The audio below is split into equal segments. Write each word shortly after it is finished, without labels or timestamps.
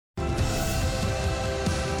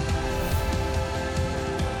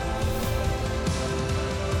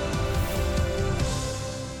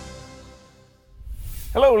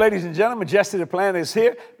Hello, ladies and gentlemen. Jesse the Planner is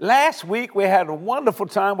here. Last week, we had a wonderful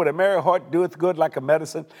time with A Merry Heart Doeth Good Like a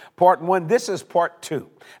Medicine, part 1. This is part 2.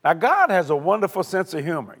 Now, God has a wonderful sense of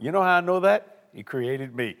humor. You know how I know that? He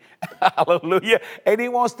created me. Hallelujah. And he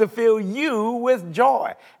wants to fill you with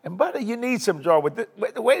joy. And, buddy, you need some joy. With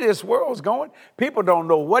the way this world's going, people don't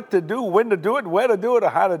know what to do, when to do it, where to do it, or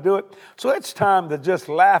how to do it. So it's time to just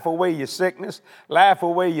laugh away your sickness, laugh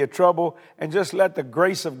away your trouble, and just let the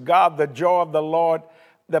grace of God, the joy of the Lord,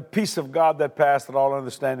 the peace of God that passeth all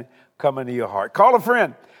understanding come into your heart. Call a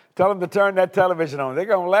friend. Tell them to turn that television on. They're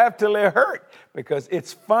going to laugh till they're hurt because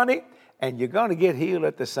it's funny and you're going to get healed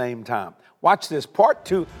at the same time. Watch this, part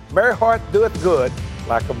 2, Merry Heart Doeth Good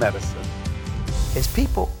Like a Medicine. Is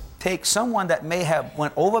people take someone that may have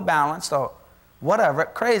went overbalanced or whatever,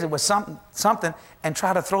 crazy with something, and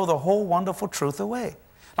try to throw the whole wonderful truth away.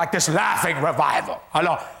 Like this laughing revival.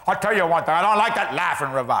 I'll tell you one thing, I don't like that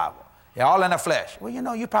laughing revival. You're all in the flesh. Well, you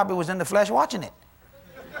know, you probably was in the flesh watching it.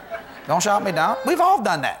 Don't shout me down. We've all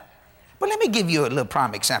done that. But let me give you a little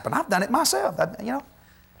prime example. I've done it myself,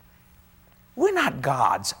 We're not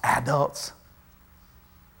God's adults.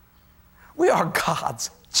 We are God's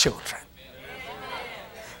children.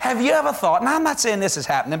 Have you ever thought, now I'm not saying this is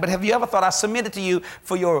happening, but have you ever thought, I submit it to you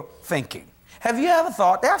for your thinking. Have you ever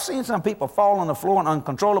thought, I've seen some people fall on the floor in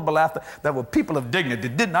uncontrollable laughter that were people of dignity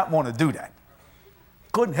that did not want to do that.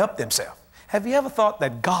 Couldn't help themselves. Have you ever thought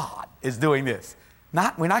that God is doing this?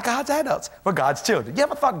 We're not God's adults, we're God's children. You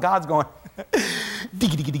ever thought God's going, and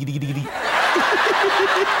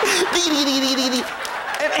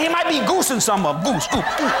he might be goosing some of them. Goose.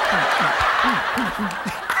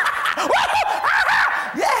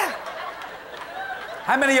 Yeah.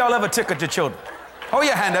 How many of y'all ever tickled your children? Hold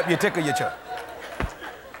your hand up, you tickle your children.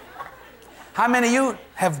 How many of you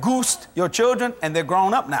have goosed your children and they're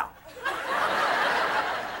grown up now?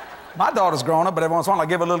 My daughter's grown up, but every once in a while I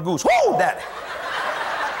give her a little goose. Whoa, Daddy.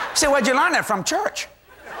 You say, where'd you learn that from? Church.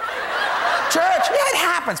 Church? Yeah, it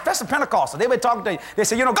happens, especially Pentecostal. They be talking to you. They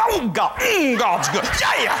say, God's good.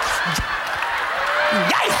 Yeah.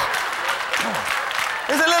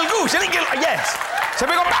 There's a little goose. You didn't get, yes. So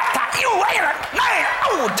we're going to baptize you in the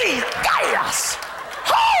name of Jesus. Yes.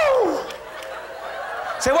 Oh.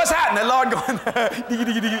 Say, what's happening? The Lord going,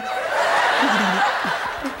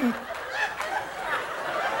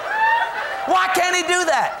 Why can't he do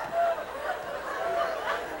that?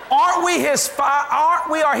 Aren't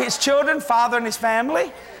we are his children, father and his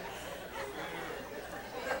family?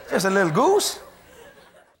 Just a little goose.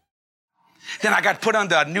 Then I got put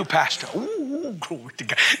under a new pastor. Ooh, glory to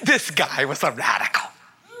God. This guy was a radical.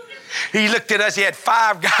 He looked at us, he had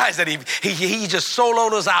 5 guys that he just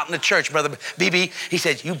soloed us out in the church, Brother BB. He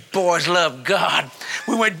said, you boys love God.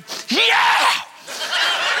 We went, yeah!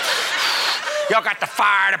 Y'all got the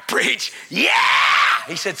fire to preach. Yeah!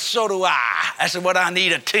 He said, so do I. I said, what I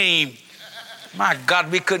need, a team. My God,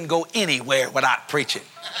 we couldn't go anywhere without preaching.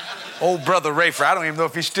 Old Brother Rafer, I don't even know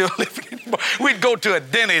if he's still living anymore. We'd go to a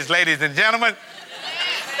Denny's, ladies and gentlemen.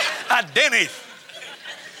 A Denny's.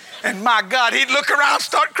 And my God, he'd look around,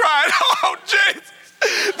 start crying. Oh, Jesus,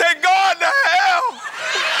 they're going to hell.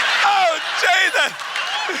 Oh, Jesus.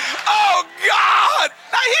 Oh, God.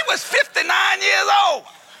 Now, he was 59 years old.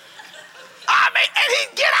 And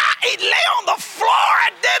he'd get out, he'd lay on the floor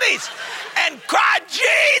at Denny's and cry,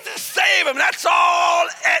 Jesus, save him. That's all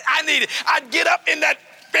I needed. I'd get up in that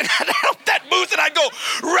booth and I'd go,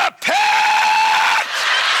 repent,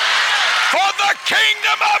 for the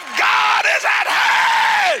kingdom of God is at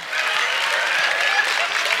hand.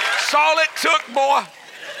 That's all it took, boy.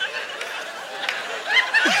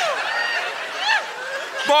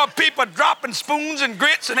 Boy, people dropping spoons and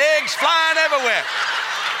grits and eggs flying everywhere.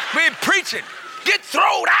 We preaching. Get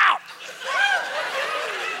thrown out.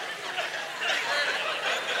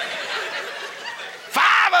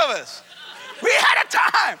 Five of us. We had a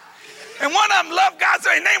time. And one of them loved God, so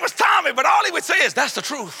his name was Tommy, but all he would say is, that's the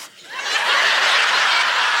truth.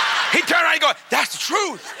 He turned around and go, that's the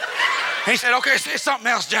truth. And he said, okay, say something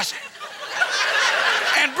else, Jesse.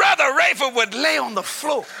 And Brother Rafer would lay on the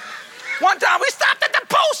floor. One time we stopped at the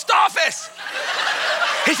post office.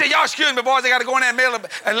 He said, y'all excuse me, boys, I got to go in there and mail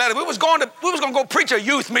a letter. We was going to go preach a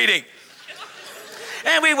youth meeting.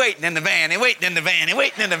 And we waiting in the van, and waiting in the van, and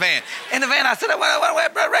waiting in the van. In the van, I said, where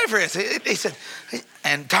Brother Rafer is? He said,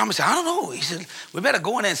 and Thomas said, I don't know. He said, we better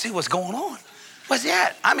go in there and see what's going on. Where's he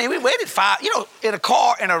at? I mean, we waited in a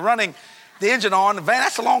car and running the engine on the van.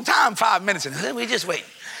 That's a long time, 5 minutes. And we just waiting.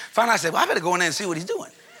 Finally, I said, well, I better go in there and see what he's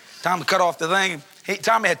doing. Tommy cut off the thing.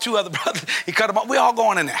 Tommy had 2 other brothers. He cut them off. We all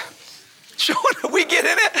going in there. Sure, we get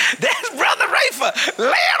in there. There's Brother Rafer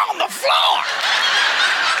laying on the floor.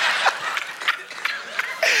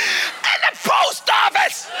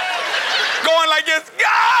 Travis! Going like this,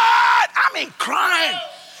 God! I mean, crying.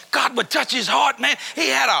 God would touch his heart, man. He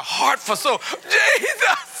had a heart for soul.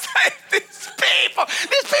 Jesus, save these people.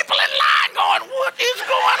 These people in line going, what is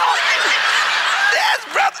going on? Yes,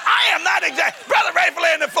 brother, I am not exact. Brother Ray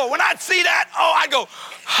laying the floor. When I'd see that, I'd go,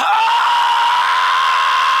 oh!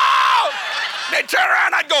 They'd turn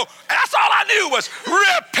around, I'd go, and that's all I knew was,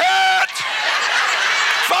 repent,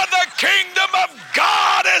 for the kingdom of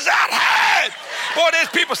God is at hand. Boy, there's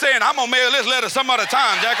people saying, I'm going to mail this letter some other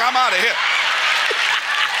time, Jack. I'm out of here.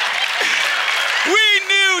 We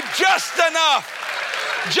knew just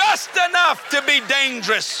enough to be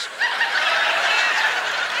dangerous.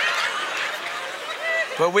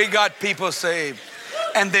 But we got people saved,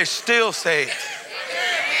 and they're still saved.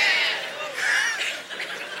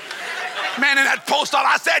 Man, in that post office,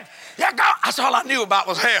 I said, yeah, God, that's all I knew about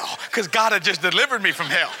was hell, because God had just delivered me from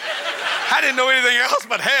hell. I didn't know anything else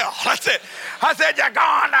but hell. That's it. I said, you're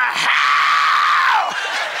going to hell.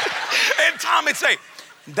 And Tom would say,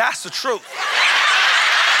 that's the truth.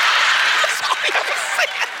 That's all he ever said.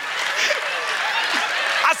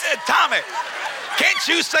 I said, Tommy, can't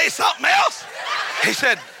you say something else? He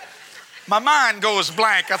said, my mind goes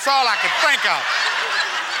blank. That's all I could think of.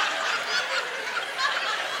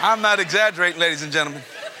 I'm not exaggerating, ladies and gentlemen.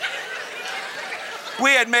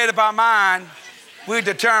 We had made up our mind. We were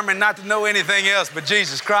determined not to know anything else but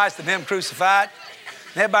Jesus Christ and him crucified.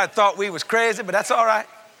 And everybody thought we was crazy, but that's all right.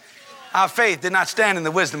 Our faith did not stand in the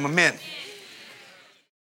wisdom of men.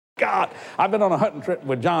 God, I've been on a hunting trip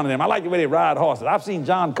with John and them. I like the way they ride horses. I've seen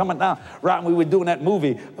John coming down right when we were doing that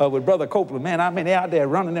movie with Brother Copeland. Man, I mean, they're out there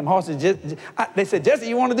running them horses. They said, Jesse,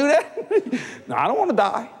 you want to do that? No, I don't want to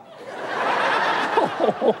die.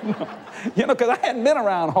 Oh, no. You know, because I hadn't been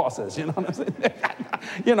around horses, you know what I'm saying?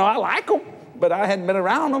 You know, I like them, but I hadn't been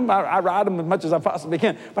around them. I ride them as much as I possibly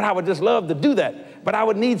can, but I would just love to do that. But I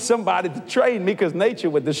would need somebody to train me because nature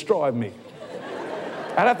would destroy me.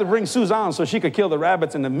 I'd have to bring Suzanne so she could kill the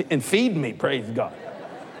rabbits and feed me, praise God.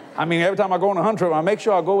 I mean, every time I go on a hunt trip, I make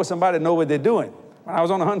sure I go with somebody that knows what they're doing. When I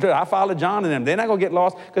was on a hunt trip, I followed John and them. They're not going to get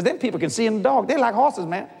lost because then people can see in the dark. They're like horses,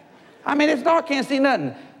 man. I mean, this dog can't see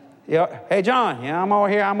nothing. Yeah, hey, John, yeah, I'm over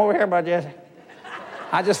here, Brother Jesse.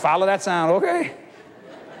 I just follow that sound, okay?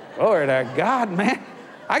 Glory to God, man.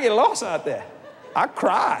 I get lost out there. I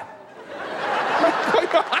cry.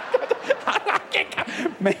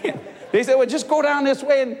 Man, they said, well, just go down this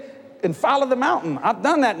way and follow the mountain. I've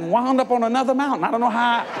done that and wound up on another mountain. I don't know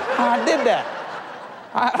how I did that.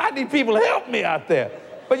 I need people to help me out there.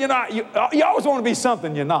 But you know, you always want to be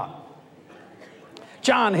something you're not.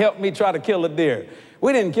 John helped me try to kill a deer.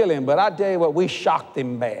 We didn't kill him, but I tell you what, we shocked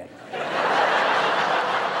him bad.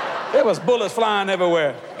 There was bullets flying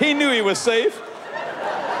everywhere. He knew he was safe.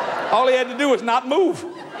 All he had to do was not move.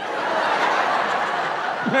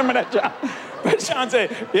 Remember that, John? But John said,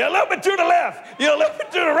 you're a little bit to the left. You're a little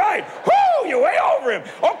bit to the right. Whoo, you're way over him.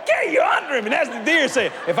 Okay, you're under him. And that's the deer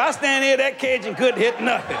said, if I stand here, that Cajun couldn't hit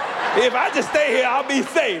nothing. If I just stay here, I'll be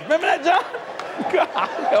safe. Remember that, John? God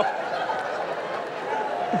help.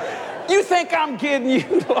 You think I'm kidding you,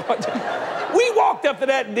 Lord? We walked up to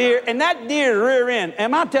that deer, and that deer's rear end,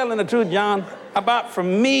 am I telling the truth, John, about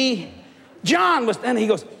from me? John was standing, he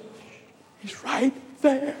goes, he's right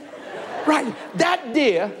there. Right. That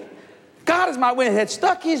deer, God is my witness, had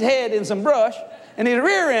stuck his head in some brush, and his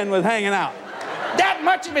rear end was hanging out. That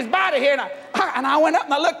much of his body here, and I went up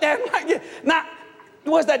and I looked at him like this. Now,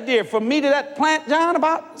 what's that deer? From me to that plant, John,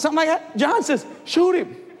 about something like that? John says, shoot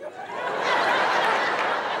him.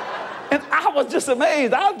 And I was just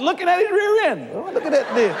amazed. I was looking at his rear end. Oh, look at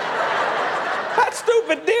that deer. That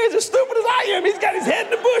stupid deer is as stupid as I am. He's got his head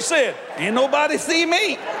in the bush saying, ain't nobody see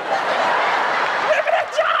me. Remember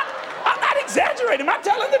that, John? I'm not exaggerating. I'm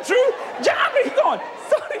telling the truth. John, he's going,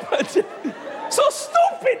 so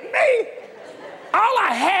stupid me. All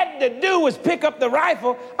I had to do was pick up the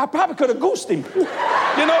rifle. I probably could have goosed him.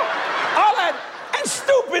 You know? And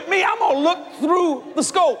stupid me, I'm going to look through the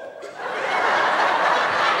scope.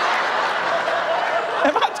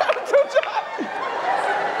 Am I telling the truth,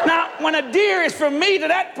 John? Now, when a deer is from me to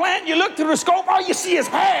that plant, you look through the scope, all you see is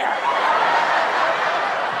hair.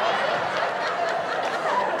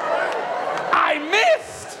 I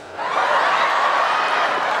missed.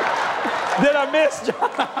 Did I miss, John?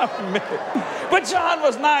 I missed. But John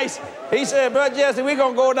was nice. He said, Brother Jesse, we're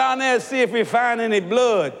going to go down there and see if we find any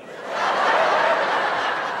blood.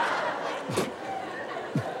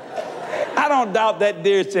 I don't doubt that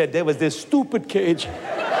deer said there was this stupid cage.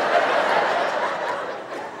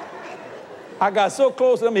 I got so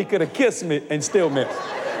close to him, he could have kissed me and still missed.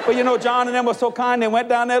 But you know, John and them were so kind, they went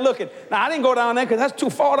down there looking. Now, I didn't go down there because that's too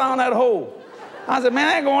far down that hole. I said, man,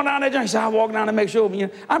 I ain't going down that joint. He said, I'll walk down and make sure. You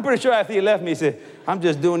know, I'm pretty sure after he left me, he said, I'm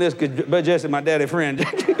just doing this because Bud Jesse, my daddy friend.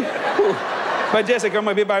 But Jesse come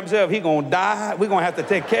up here by himself. He going to die. We're going to have to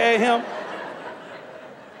take care of him.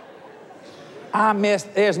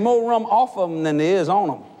 There's more rum off of them than there is on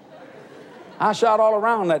them. I shot all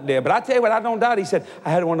around that day. But I tell you what, I don't doubt. He said, I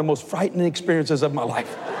had one of the most frightening experiences of my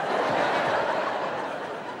life.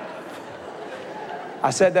 I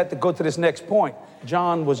said that to go to this next point.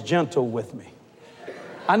 John was gentle with me.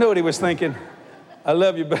 I know what he was thinking. I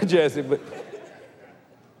love you, Bud Jesse, but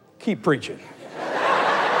keep preaching.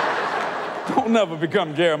 Don't never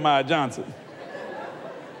become Jeremiah Johnson.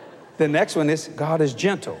 The next one is God is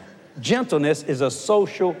gentle. Gentleness is a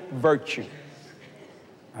social virtue.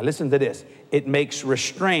 Now listen to this. It makes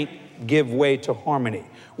restraint give way to harmony.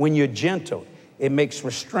 When you're gentle, it makes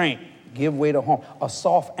restraint give way to harmony. A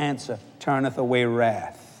soft answer turneth away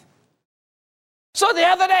wrath. So the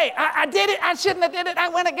other day, I did it. I shouldn't have did it. I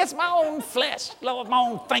went against my own flesh, Lord, my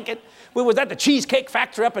own thinking. We was at the Cheesecake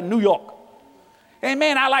Factory up in New York. And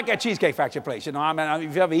man, I like that Cheesecake Factory place. You know, I mean,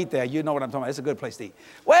 if you ever eat there, you know what I'm talking about. It's a good place to eat.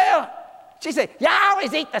 Well, she said, you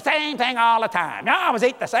always eat the same thing all the time. You always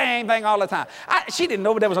eat the same thing all the time. She didn't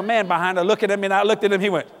know there was a man behind her looking at me, and I looked at him. He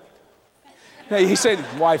went. He said,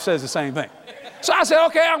 his wife says the same thing. So I said,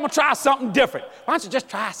 okay, I'm going to try something different. Why don't you just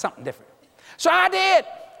try something different? So I did.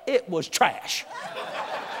 It was trash.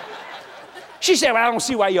 She said, well, I don't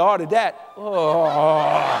see why you ordered that. Oh,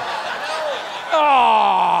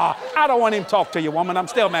 I don't want him to talk to you, woman. I'm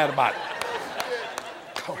still mad about it.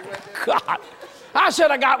 Oh, God. I should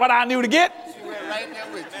have got what I knew to get. She went right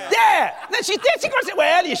there with you. Yeah. Then she going to say,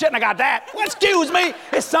 well, you shouldn't have got that. Well, excuse me.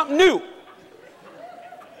 It's something new.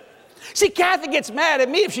 See, Kathy gets mad at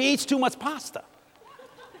me if she eats too much pasta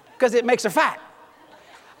because it makes her fat.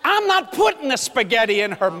 I'm not putting the spaghetti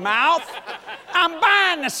in her mouth. I'm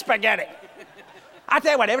buying the spaghetti. I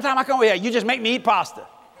tell you what, every time I come over here, you just make me eat pasta.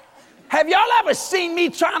 Have y'all ever seen me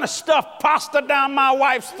trying to stuff pasta down my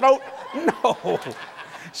wife's throat? No.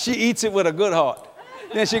 She eats it with a good heart.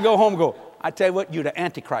 Then she go home and go, I tell you what, you're the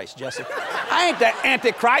Antichrist, Jesse. I ain't the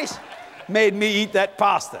Antichrist. Made me eat that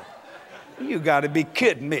pasta. You got to be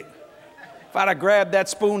kidding me. If I'd have grabbed that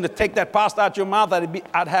spoon to take that pasta out your mouth,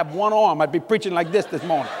 I'd have one arm. I'd be preaching like this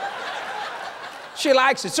morning. She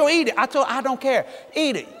likes it, so eat it. I told her, I don't care.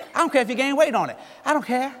 Eat it. I don't care if you gain weight on it. I don't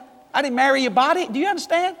care. I didn't marry your body. Do you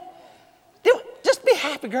understand? Just be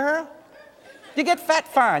happy, girl. You get fat,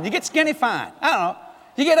 fine. You get skinny, fine. I don't know.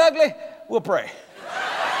 You get ugly, we'll pray.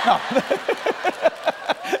 No.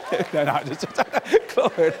 No, just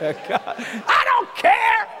glory to God. I don't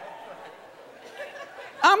care.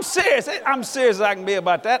 I'm serious. I'm serious as I can be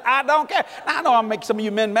about that. I don't care. Now, I know I'll make some of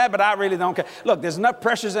you men mad, but I really don't care. Look, there's enough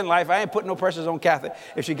pressures in life. I ain't putting no pressures on Kathy.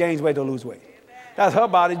 If she gains weight, to lose weight. That's her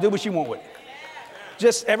body. Do what she want with it.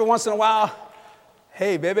 Just every once in a while,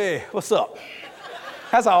 hey, baby, what's up?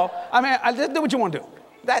 That's all. I mean, I just do what you want to do.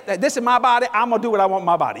 This is my body. I'm going to do what I want with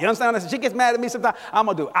my body. You understand? If she gets mad at me sometimes, I'm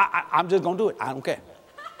going to do it. I'm just going to do it. I don't care.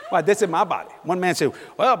 Well, this is my body. One man said,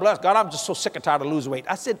 well, bless God, I'm just so sick and tired of losing weight.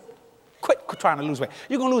 I said, quit trying to lose weight.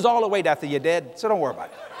 You're going to lose all the weight after you're dead, so don't worry about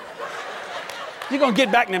it. You're going to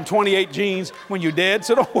get back in them 28 jeans when you're dead,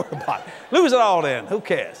 so don't worry about it. Lose it all then. Who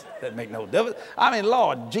cares? Doesn't make no difference. I mean,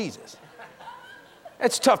 Lord Jesus.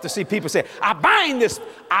 It's tough to see people say, I bind this food.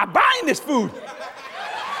 I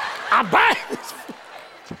bind this food.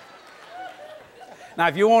 Now,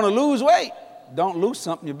 if you want to lose weight, don't lose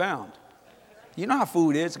something you're bound. You know how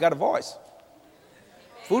food is. It's got a voice.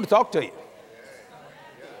 Food to talk to you.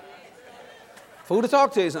 Food to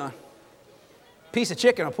talk to you, son. Piece of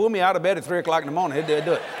chicken will pull me out of bed at 3 o'clock in the morning. It'll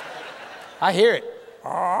do it. I hear it.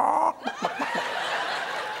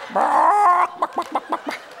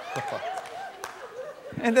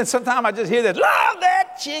 And then sometimes I just hear this, love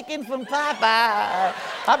that chicken from Popeye.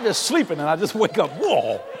 I'm just sleeping and I just wake up,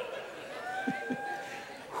 whoa.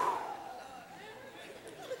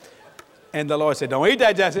 And the Lord said, don't eat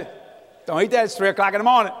that, Jesse. Don't eat that. It's 3 o'clock in the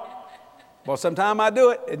morning. Well, sometimes I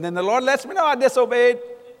do it, and then the Lord lets me know I disobeyed.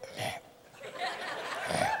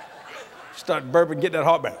 Start burping, get that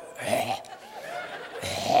heartburn.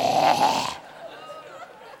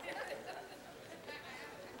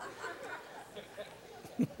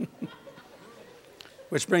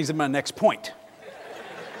 Which brings me to my next point.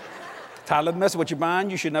 Tired of messing with your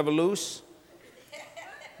mind, you should never lose.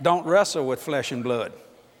 Don't wrestle with flesh and blood.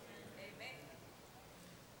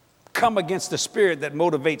 Come against the spirit that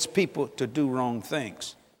motivates people to do wrong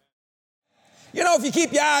things. You know, if you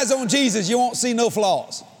keep your eyes on Jesus, you won't see no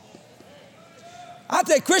flaws. I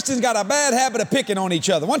tell you, Christians got a bad habit of picking on each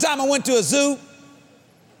other. One time I went to a zoo.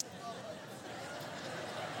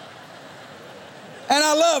 And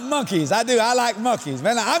I love monkeys. I do. I like monkeys,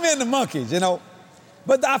 man. I'm into monkeys, you know.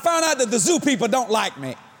 But I found out that the zoo people don't like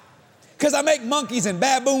me because I make monkeys and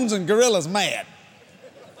baboons and gorillas mad.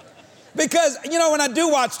 Because, you know, when I do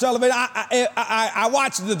watch television, I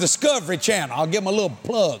watch the Discovery Channel. I'll give them a little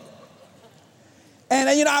plug.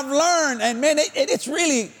 And, you know, I've learned, and man,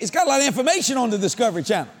 it's got a lot of information on the Discovery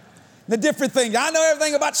Channel. The different things. I know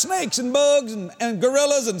everything about snakes and bugs and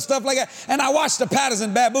gorillas and stuff like that. And I watch the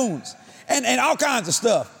Patterson baboons and all kinds of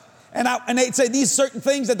stuff. And they'd say these certain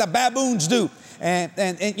things that the baboons do.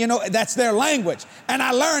 And you know, that's their language. And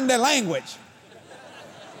I learned their language.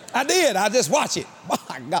 I did. I just watch it.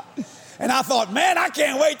 My God. And I thought, man, I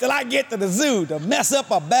can't wait till I get to the zoo to mess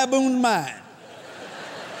up a baboon's mind.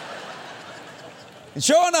 And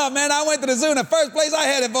sure enough, man, I went to the zoo, and the first place I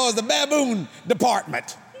headed for was the baboon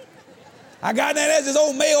department. I got there, there's this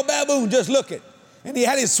old male baboon just looking. And he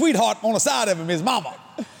had his sweetheart on the side of him, his mama.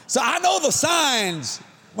 So I know the signs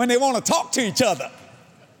when they want to talk to each other.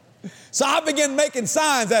 So I began making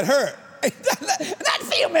signs at her. And that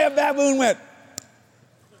female baboon went.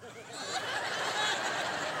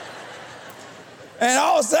 And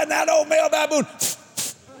all of a sudden, that old male baboon.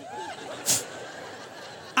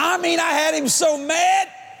 I mean, I had him so mad.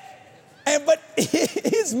 But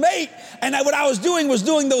his mate, and what I was doing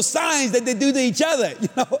those signs that they do to each other. You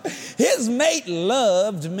know, his mate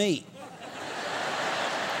loved me.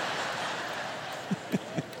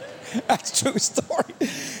 That's a true story.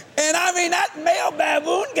 And I mean, that male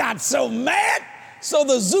baboon got so mad. So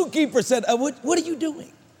the zookeeper said, what are you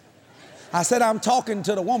doing? I said, I'm talking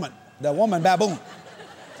to the woman baboon.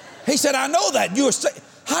 He said, I know that.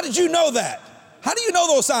 How did you know that? How do you know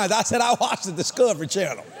those signs? I said, I watched the Discovery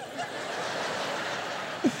Channel.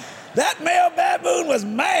 That male baboon was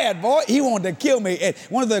mad, boy. He wanted to kill me. And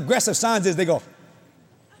one of the aggressive signs is they go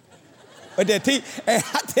with their teeth. And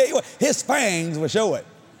I tell you what, his fangs were showing.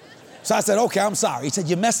 So I said, okay, I'm sorry. He said,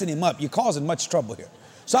 you're messing him up. You're causing much trouble here.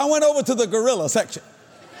 So I went over to the gorilla section.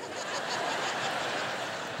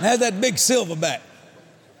 And there's that big silverback.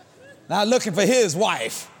 Now looking for his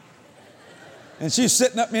wife. And she's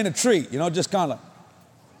sitting up in a tree, you know, just kind of.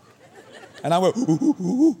 And I went, ooh, ooh,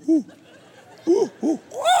 ooh, ooh. Ooh, ooh,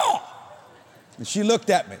 ooh. And she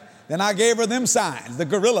looked at me. Then I gave her them signs, the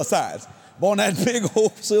gorilla signs. Boy, that big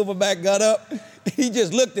old silverback got up. He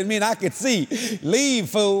just looked at me and I could see, leave,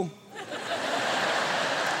 fool.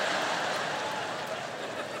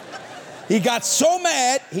 He got so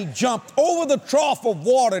mad, he jumped over the trough of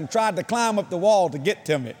water and tried to climb up the wall to get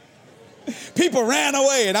to me. People ran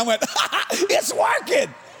away and I went, it's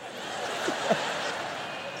working.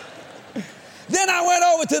 Then I went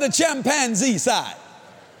over to the chimpanzee side.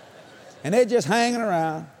 And they're just hanging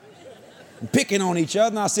around and picking on each other.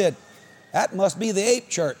 And I said, that must be the ape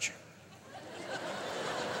church.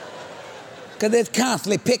 Because they're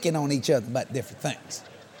constantly picking on each other about different things.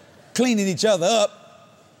 Cleaning each other up.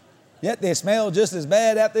 Yet they smell just as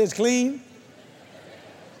bad after it's clean.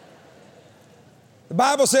 The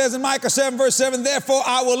Bible says in Micah 7 verse 7, therefore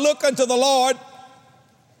I will look unto the Lord.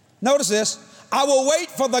 Notice this. I will wait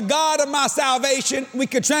for the God of my salvation. We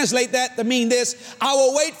could translate that to mean this. I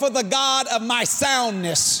will wait for the God of my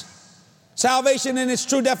soundness. Salvation in its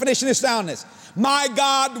true definition is soundness. My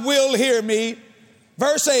God will hear me.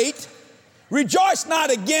 Verse 8, rejoice not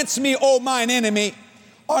against me, O mine enemy.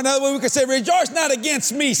 Or another way we could say, rejoice not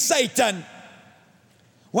against me, Satan.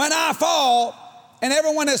 When I fall, and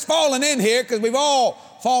everyone has fallen in here because we've all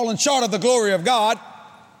fallen short of the glory of God,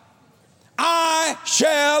 I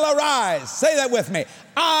shall arise. Say that with me.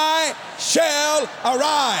 I shall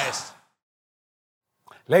arise.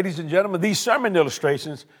 Ladies and gentlemen, these sermon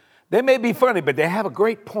illustrations, they may be funny, but they have a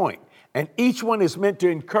great point. And each one is meant to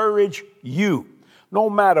encourage you. No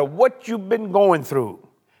matter what you've been going through,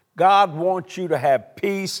 God wants you to have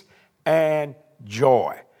peace and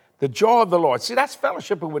joy. The joy of the Lord. See, that's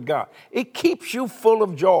fellowshipping with God. It keeps you full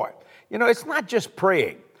of joy. You know, it's not just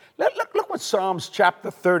praying. Look what Psalms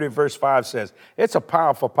chapter 30, verse 5 says. It's a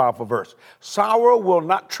powerful, powerful verse. Sorrow will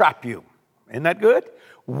not trap you. Isn't that good?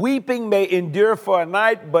 Weeping may endure for a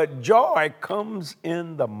night, but joy comes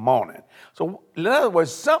in the morning. So, in other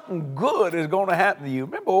words, something good is going to happen to you.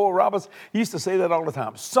 Remember Oral Roberts used to say that all the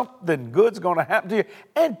time. Something good's going to happen to you.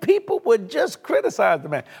 And people would just criticize the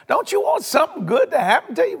man. Don't you want something good to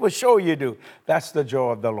happen to you? Well, sure you do. That's the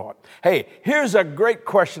joy of the Lord. Hey, here's a great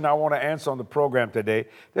question I want to answer on the program today.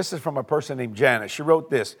 This is from a person named Janet. She wrote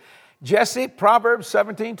this. Jesse, Proverbs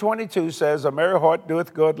 17:22 says, a merry heart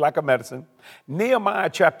doeth good like a medicine. Nehemiah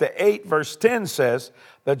chapter 8, verse 10 says,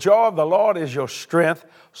 the joy of the Lord is your strength.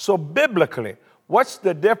 So biblically, What's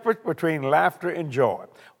the difference between laughter and joy?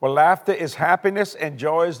 Well, laughter is happiness and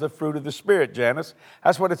joy is the fruit of the Spirit, Janice.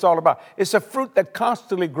 That's what it's all about. It's a fruit that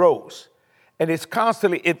constantly grows. And it's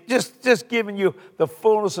constantly, just giving you the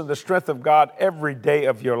fullness and the strength of God every day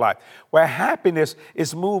of your life. Where happiness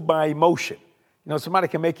is moved by emotion. You know, somebody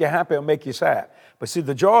can make you happy or make you sad. But see,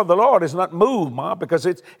 the joy of the Lord is not moved, Ma, because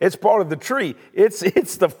it's part of the tree. It's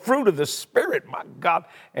the fruit of the Spirit, my God,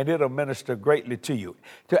 and it'll minister greatly to you.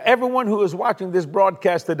 To everyone who is watching this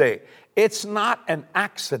broadcast today, it's not an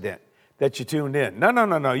accident that you tuned in.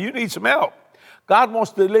 No. You need some help. God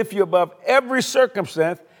wants to lift you above every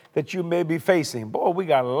circumstance that you may be facing. Boy, we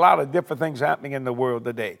got a lot of different things happening in the world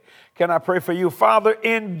today. Can I pray for you? Father,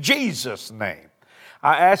 in Jesus' name,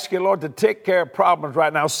 I ask you, Lord, to take care of problems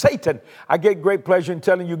right now. Satan, I get great pleasure in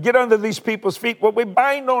telling you, get under these people's feet. What we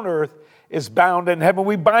bind on earth is bound in heaven.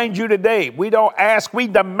 We bind you today. We don't ask, we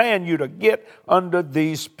demand you to get under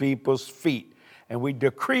these people's feet. And we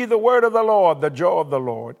decree the word of the Lord, the joy of the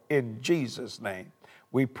Lord. In Jesus' name,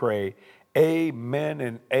 we pray. Amen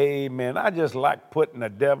and amen. I just like putting the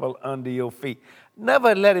devil under your feet.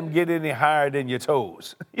 Never let him get any higher than your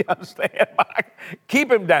toes. You understand?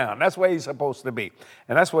 Keep him down. That's where he's supposed to be.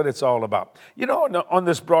 And that's what it's all about. You know, on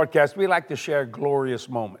this broadcast, we like to share glorious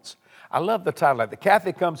moments. I love the title of it.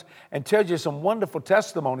 Kathy comes and tells you some wonderful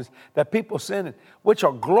testimonies that people send in, which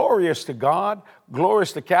are glorious to God,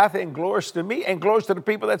 glorious to Kathy, and glorious to me, and glorious to the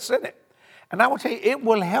people that send it. And I will tell you, it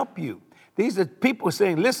will help you. These are people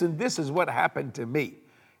saying, listen, this is what happened to me.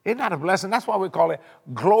 Isn't that a blessing? That's why we call it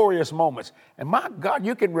glorious moments. And my God,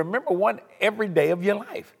 you can remember one every day of your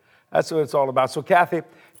life. That's what it's all about. So Kathy,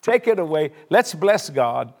 take it away. Let's bless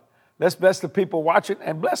God. Let's bless the people watching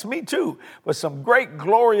and bless me too with some great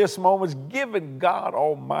glorious moments, giving God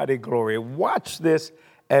almighty glory. Watch this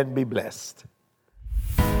and be blessed.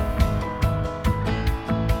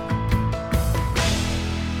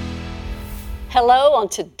 Hello, on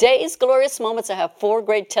today's Glorious Moments, I have 4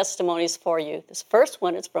 great testimonies for you. This first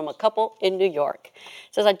one is from a couple in New York.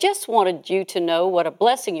 It says, I just wanted you to know what a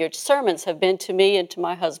blessing your sermons have been to me and to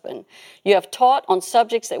my husband. You have taught on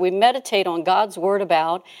subjects that we meditate on God's Word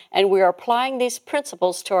about, and we are applying these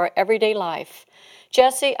principles to our everyday life.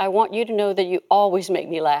 Jesse, I want you to know that you always make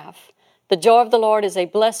me laugh. The joy of the Lord is a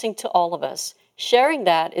blessing to all of us. Sharing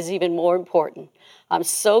that is even more important. I'm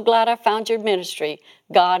so glad I found your ministry.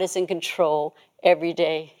 God is in control every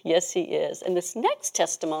day. Yes, He is. And this next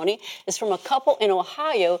testimony is from a couple in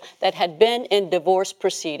Ohio that had been in divorce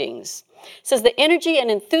proceedings. It says, the energy and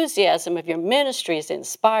enthusiasm of your ministry is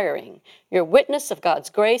inspiring. Your witness of God's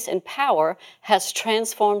grace and power has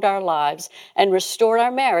transformed our lives and restored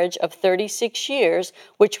our marriage of 36 years,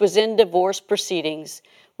 which was in divorce proceedings.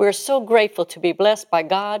 We are so grateful to be blessed by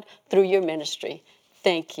God through your ministry.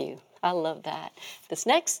 Thank you. I love that. This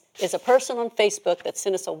next is a person on Facebook that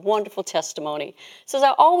sent us a wonderful testimony. It says,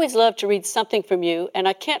 I always love to read something from you, and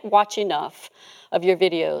I can't watch enough of your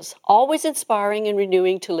videos. Always inspiring and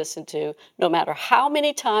renewing to listen to, no matter how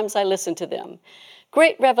many times I listen to them.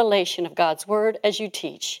 Great revelation of God's Word as you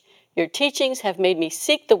teach. Your teachings have made me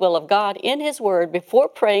seek the will of God in His Word before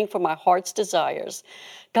praying for my heart's desires.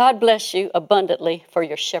 God bless you abundantly for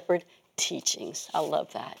your shepherd teachings. I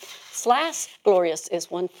love that. This last glorious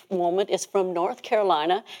moment is from North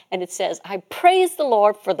Carolina, and it says, I praise the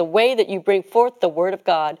Lord for the way that you bring forth the Word of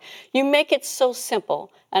God. You make it so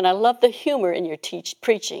simple, and I love the humor in your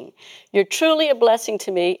preaching. You're truly a blessing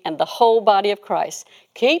to me and the whole body of Christ.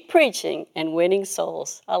 Keep preaching and winning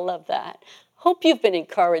souls. I love that. Hope you've been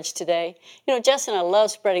encouraged today. You know, Jess and I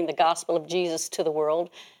love spreading the gospel of Jesus to the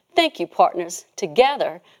world. Thank you, partners.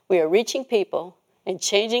 Together, we are reaching people and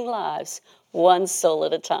changing lives one soul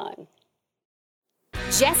at a time.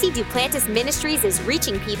 Jesse Duplantis Ministries is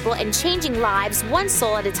reaching people and changing lives one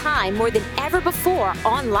soul at a time more than ever before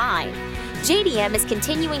online. JDM is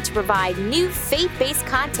continuing to provide new faith-based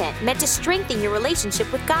content meant to strengthen your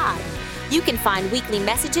relationship with God. You can find weekly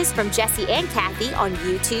messages from Jesse and Kathy on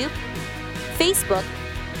YouTube, Facebook,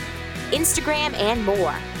 Instagram, and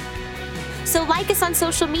more. So like us on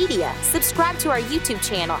social media, subscribe to our YouTube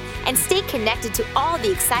channel, and stay connected to all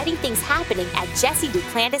the exciting things happening at Jesse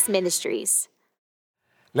Duplantis Ministries.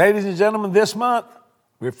 Ladies and gentlemen, this month,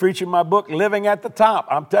 we're featuring my book, Living at the Top.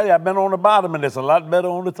 I'm telling you, I've been on the bottom, and it's a lot better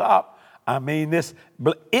on the top. I mean,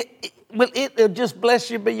 it'll just bless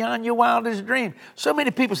you beyond your wildest dream. So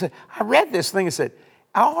many people say, I read this thing and said,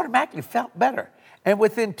 I automatically felt better. And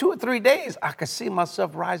within 2 or 3 days, I could see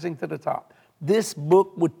myself rising to the top. This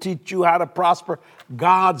book would teach you how to prosper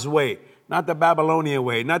God's way, not the Babylonian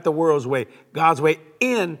way, not the world's way, God's way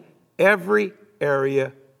in every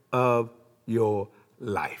area of your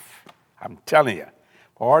life. I'm telling you,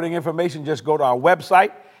 For ordering information, just go to our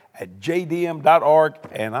website at jdm.org.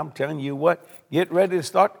 And I'm telling you what, get ready to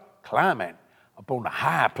start climbing upon the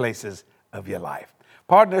high places of your life.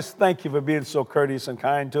 Partners, thank you for being so courteous and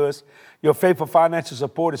kind to us. Your faithful financial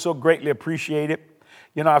support is so greatly appreciated.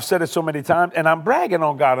 You know, I've said it so many times, and I'm bragging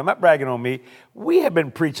on God. I'm not bragging on me. We have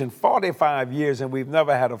been preaching 45 years, and we've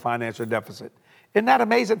never had a financial deficit. Isn't that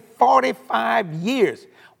amazing? 45 years.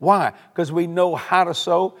 Why? Because we know how to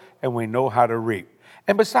sow, and we know how to reap.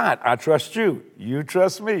 And besides, I trust you. You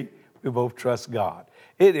trust me. We both trust God.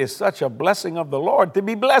 It is such a blessing of the Lord to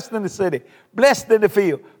be blessed in the city, blessed in the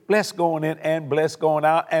field, blessed going in and blessed going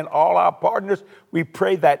out. And all our partners, we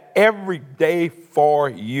pray that every day for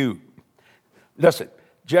you. Listen,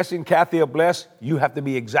 Jesse and Kathy are blessed. You have to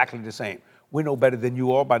be exactly the same. We know better than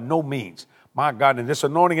you are by no means. My God, and this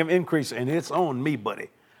anointing of increase, and it's on me, buddy.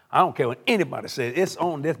 I don't care what anybody says. It's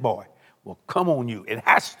on this boy. Well, come on you. It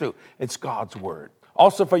has to. It's God's word.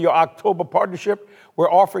 Also, for your October partnership, we're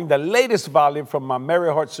offering the latest volume from my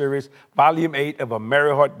Merry Heart series, Volume 8 of A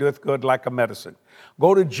Merry Heart Doeth Good Like a Medicine.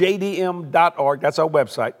 Go to jdm.org, that's our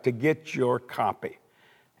website, to get your copy.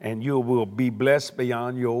 And you will be blessed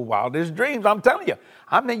beyond your wildest dreams. I'm telling you.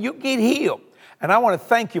 I mean, you get healed. And I want to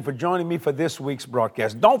thank you for joining me for this week's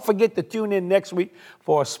broadcast. Don't forget to tune in next week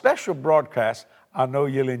for a special broadcast I know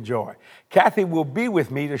you'll enjoy. Kathy will be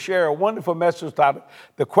with me to share a wonderful message titled,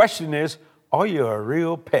 The Question Is, Are You a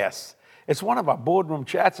Real Pest? It's one of our boardroom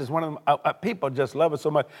chats. It's one of them, people just love it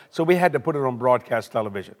so much. So we had to put it on broadcast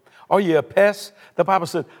television. Are you a pest? The Bible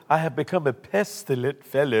said, I have become a pestilent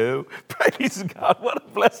fellow. Praise God. What a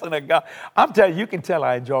blessing of God. I'm telling you, you can tell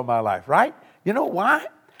I enjoy my life, right? You know why?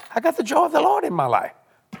 I got the joy of the Lord in my life.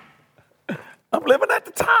 I'm living at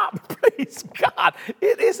the top. Praise God.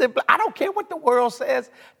 It isn't, I don't care what the world says.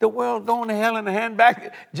 The world going to hell in a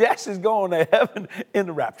handbag. Jesse's going to heaven in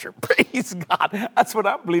the rapture. Praise God. That's what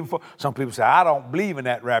I'm believing for. Some people say, I don't believe in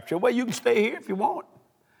that rapture. Well, you can stay here if you want.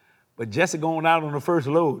 But Jesse going out on the first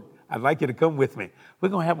load. I'd like you to come with me. We're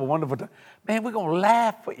going to have a wonderful time. Man, we're going to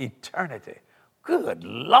laugh for eternity. Good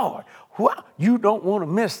Lord. Well, you don't want to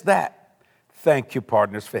miss that. Thank you,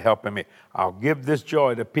 partners, for helping me. I'll give this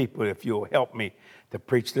joy to people if you'll help me to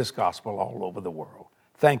preach this gospel all over the world.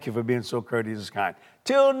 Thank you for being so courteous and kind.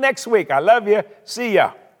 Till next week, I love you. See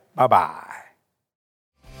ya. Bye-bye.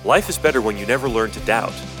 Life is better when you never learn to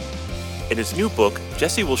doubt. In his new book,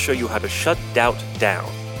 Jesse will show you how to shut doubt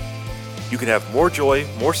down. You can have more joy,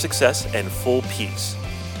 more success, and full peace.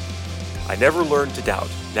 I Never Learned to Doubt,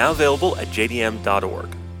 now available at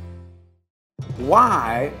jdm.org.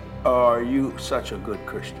 Why are you such a good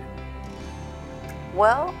Christian?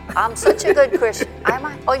 Well, I'm such a good Christian.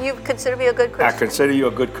 Oh, you consider me a good Christian? I consider you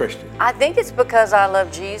a good Christian. I think it's because I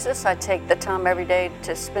love Jesus. I take the time every day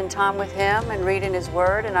to spend time with him and reading his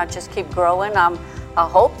word, and I just keep growing. I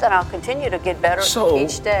hope that I'll continue to get better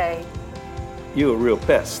each day. You're a real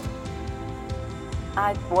pest.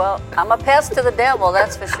 I'm a pest to the devil,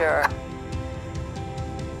 that's for sure.